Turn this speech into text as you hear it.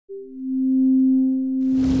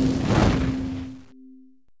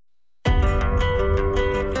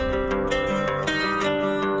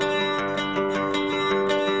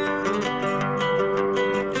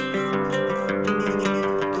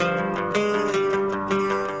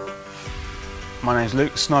My name's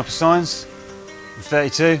Luke, Sniper Signs. I'm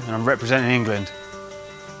 32 and I'm representing England.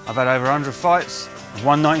 I've had over 100 fights, I've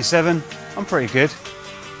won 97, I'm pretty good.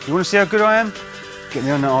 You want to see how good I am? Get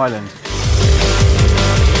me on the island.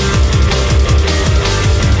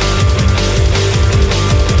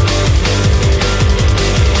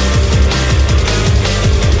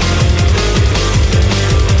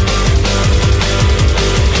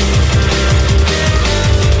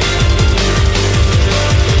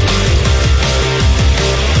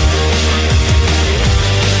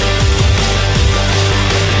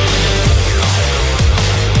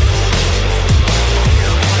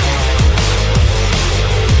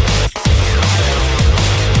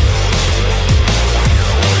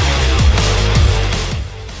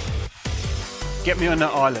 Get me on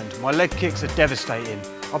that island. My leg kicks are devastating.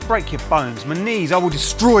 I'll break your bones. My knees, I will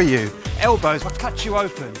destroy you. Elbows, I'll cut you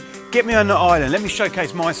open. Get me on the island. Let me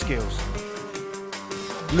showcase my skills.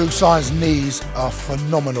 Luke Signs' knees are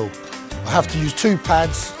phenomenal. I have to use 2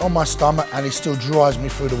 pads on my stomach and he still drives me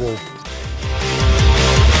through the wall.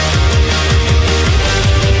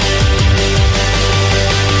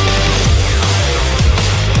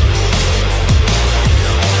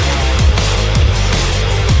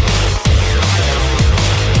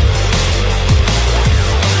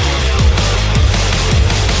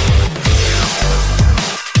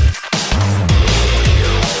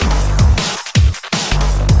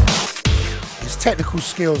 His technical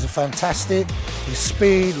skills are fantastic, his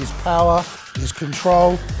speed, his power, his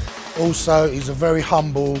control. Also, he's a very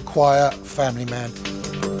humble, quiet family man.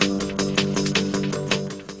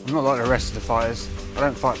 I'm not like the rest of the fighters. I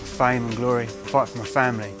don't fight for fame and glory, I fight for my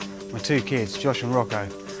family. My 2 kids, Josh and Rocco.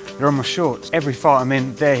 They're on my shorts. Every fight I'm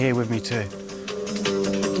in, they're here with me too.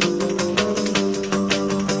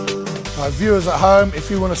 Viewers at home, if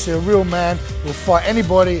you want to see a real man who'll fight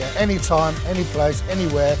anybody at any time, any place,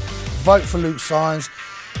 anywhere, vote for Luke Signs.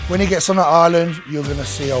 When he gets on the island, you're going to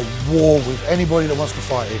see a war with anybody that wants to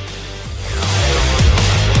fight him.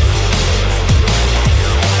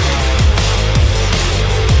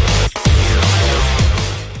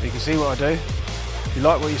 You can see what I do. If you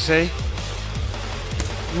like what you see,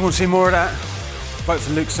 you want to see more of that, vote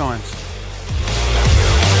for Luke Signs.